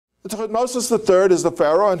Thutmose III is the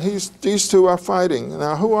pharaoh, and these two are fighting.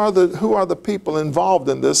 Now, who are the people involved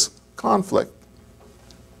in this conflict?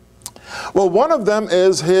 Well, one of them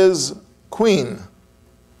is his queen,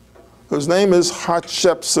 whose name is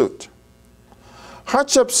Hatshepsut.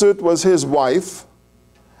 Hatshepsut was his wife,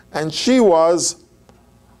 and she was,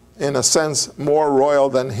 in a sense, more royal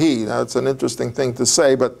than he. Now, it's an interesting thing to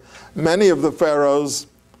say, but many of the pharaohs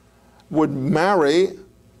would marry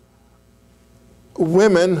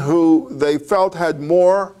women who they felt had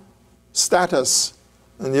more status.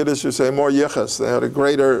 In Yiddish you say more yichus. They had a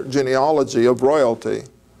greater genealogy of royalty.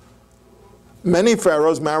 Many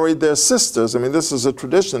pharaohs married their sisters. I mean, this is a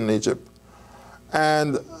tradition in Egypt.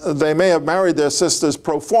 And they may have married their sisters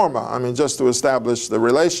pro forma, I mean, just to establish the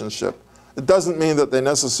relationship. It doesn't mean that they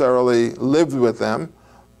necessarily lived with them,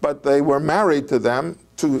 but they were married to them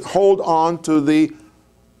to hold on to the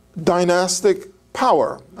dynastic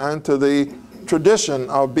power and to the tradition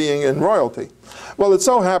of being in royalty. Well, it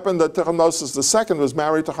so happened that Thutmose II was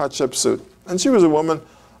married to Hatshepsut, and she was a woman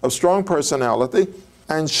of strong personality,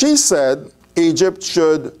 and she said Egypt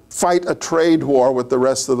should fight a trade war with the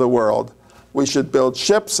rest of the world. We should build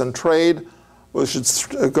ships and trade. We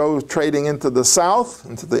should go trading into the south,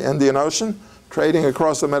 into the Indian Ocean, trading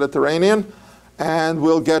across the Mediterranean, and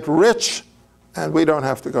we'll get rich, and we don't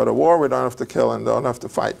have to go to war, we don't have to kill, and don't have to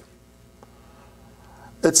fight.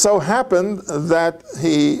 It so happened that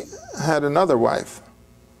he had another wife.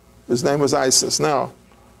 His name was Isis. Now,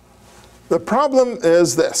 the problem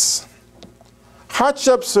is this.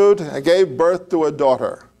 Hatshepsut gave birth to a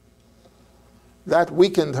daughter. That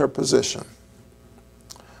weakened her position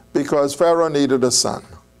because Pharaoh needed a son.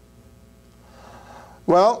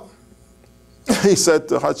 Well, he said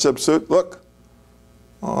to Hatshepsut, look,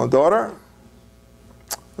 daughter,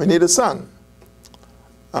 we need a son.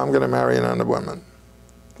 I'm going to marry another woman.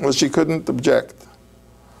 Well, she couldn't object.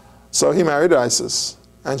 So he married Isis.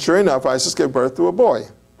 And sure enough, Isis gave birth to a boy.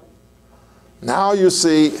 Now you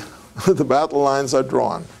see the battle lines are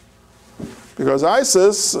drawn. Because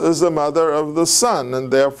Isis is the mother of the son, and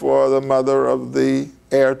therefore the mother of the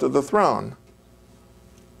heir to the throne.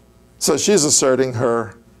 So she's asserting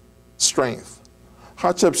her strength.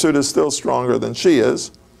 Hatshepsut is still stronger than she is.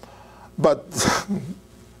 But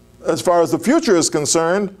as far as the future is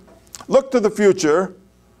concerned, look to the future.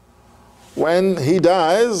 When he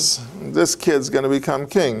dies, this kid's going to become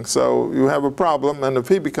king. So you have a problem, and if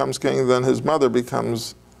he becomes king, then his mother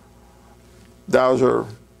becomes dowager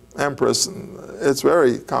empress. It's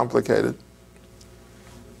very complicated.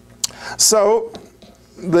 So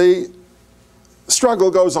the struggle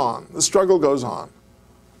goes on. The struggle goes on.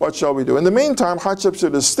 What shall we do? In the meantime,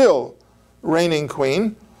 Hatshepsut is still reigning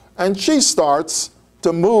queen, and she starts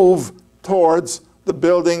to move towards the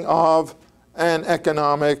building of an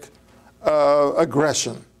economic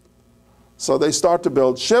aggression. So they start to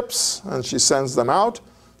build ships, and she sends them out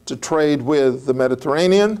to trade with the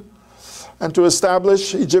Mediterranean and to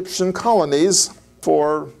establish Egyptian colonies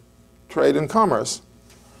for trade and commerce.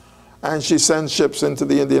 And she sends ships into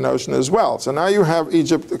the Indian Ocean as well. So now you have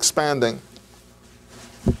Egypt expanding.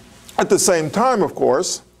 At the same time, of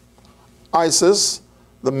course, Isis,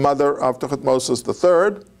 the mother of Thutmose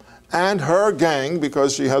III, and her gang,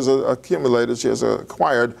 because she has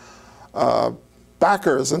acquired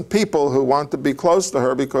backers and people who want to be close to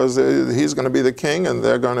her because he's going to be the king and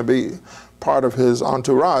they're going to be part of his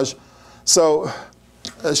entourage. So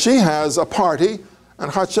she has a party,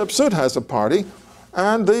 and Hatshepsut has a party,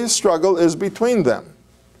 and the struggle is between them.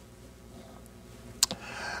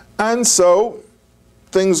 And so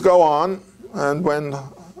things go on, and when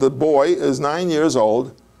the boy is 9 years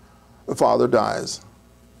old, the father dies.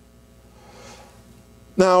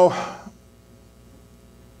 Now,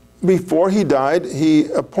 before he died, he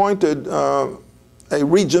appointed a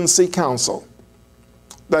regency council.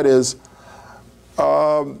 That is,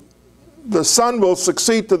 the son will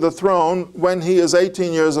succeed to the throne when he is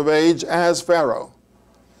 18 years of age as pharaoh.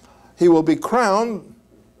 He will be crowned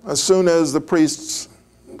as soon as the priests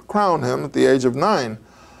crown him at the age of 9.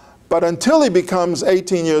 But until he becomes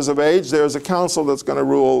 18 years of age, there's a council that's going to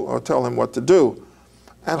rule or tell him what to do.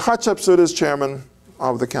 And Hatshepsut is chairman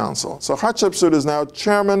of the council. So Hatshepsut is now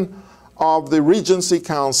chairman of the regency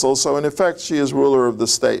council, so in effect she is ruler of the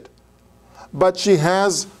state. But she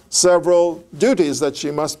has several duties that she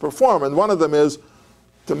must perform, and one of them is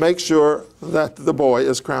to make sure that the boy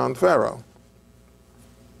is crowned pharaoh.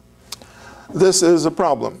 This is a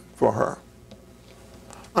problem for her,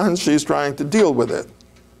 and she's trying to deal with it.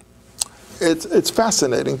 It's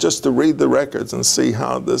fascinating just to read the records and see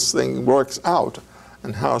how this thing works out,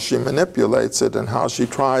 and how she manipulates it, and how she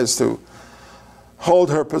tries to hold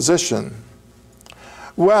her position.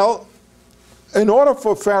 Well, in order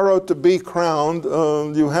for Pharaoh to be crowned,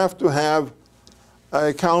 you have to have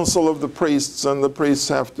a council of the priests, and the priests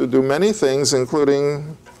have to do many things,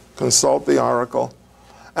 including consult the oracle.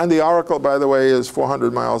 And the oracle, by the way, is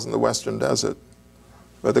 400 miles in the western desert,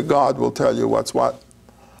 where the god will tell you what's what.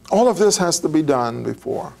 All of this has to be done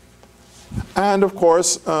before. And of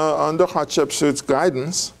course, under Hatshepsut's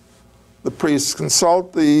guidance, the priests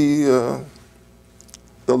consult the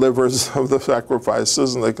livers of the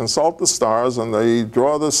sacrifices, and they consult the stars, and they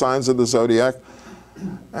draw the signs of the zodiac,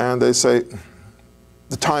 and they say,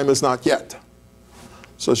 the time is not yet.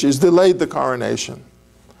 So she's delayed the coronation.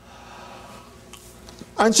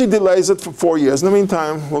 And she delays it for 4 years. In the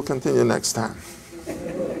meantime, we'll continue next time.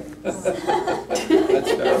 That's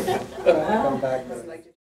fair. Come back.